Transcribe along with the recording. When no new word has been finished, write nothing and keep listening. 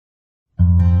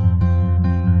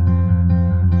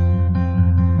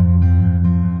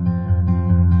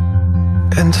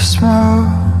In this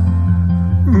moment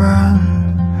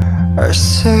I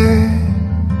see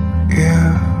you.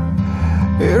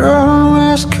 It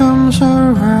always comes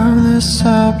around as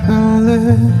I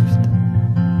believed.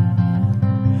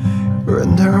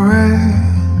 When the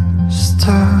rain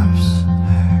stops,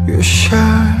 you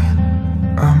shine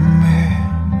on me.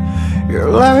 Your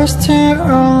light's the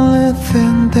only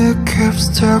thing that keeps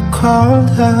the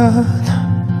cold out.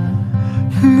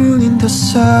 Moon in the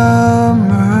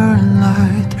summer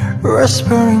night,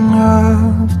 whispering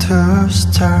of the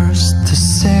stars, to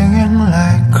singing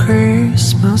like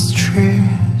Christmas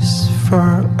trees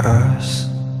for us.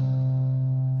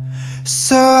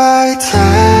 So I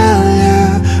tell you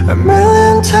a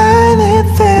million tiny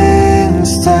things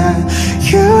that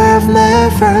you have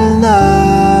never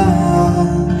known.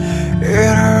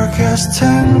 It all gets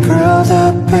tangled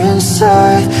up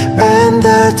inside, and I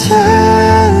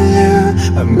tell you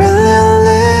a million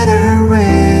little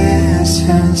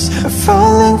reasons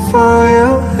falling for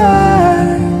your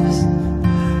eyes.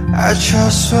 I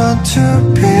just want to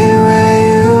be where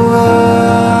you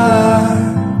are.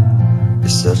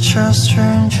 It's such a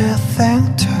strange thing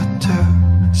to do.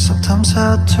 Sometimes I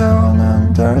don't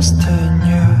understand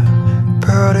you,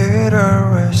 but it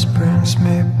always brings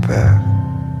me back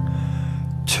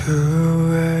to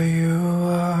where you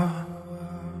are.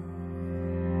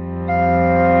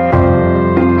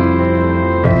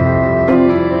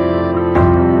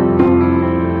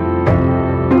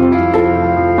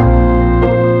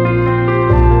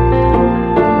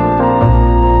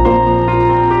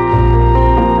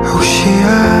 혹시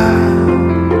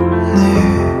아니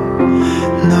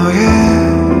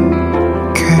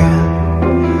너에겐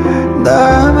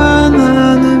나만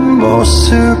아는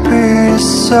모습이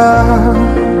있어.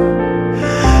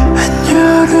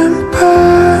 한여름밤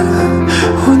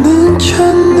오는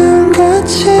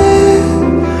첫눈같이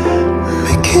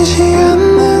믿기지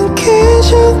않는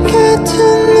기적 같은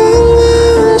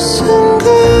놀라운 순간,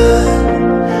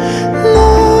 넌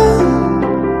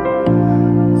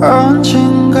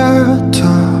언젠가 또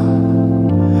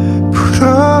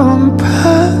부러운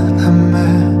바람에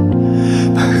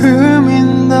마음이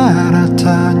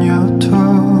날아다녀도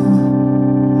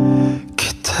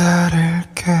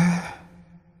기다릴게.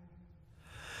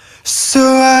 So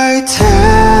I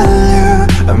tell you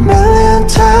a million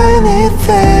tiny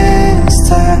things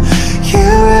that you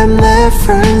have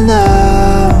never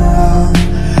known.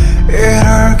 It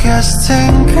all gets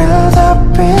tangled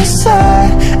up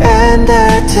inside, and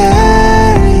I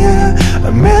tell you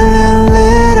a million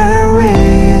little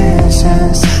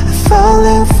reasons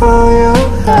falling for your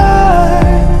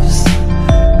eyes.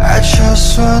 I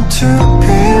just want to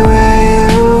be where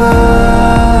you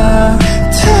are.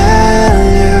 Tell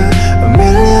you a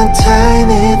million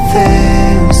tiny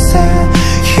things that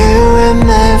you have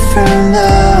never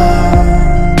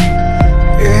known.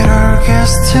 It all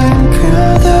gets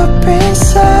tangled up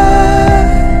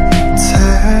inside.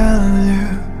 Tell you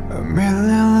a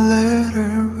million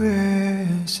little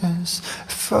reasons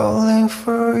falling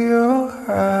for your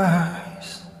eyes.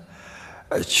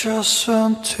 I just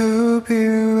want to be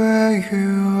where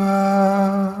you are.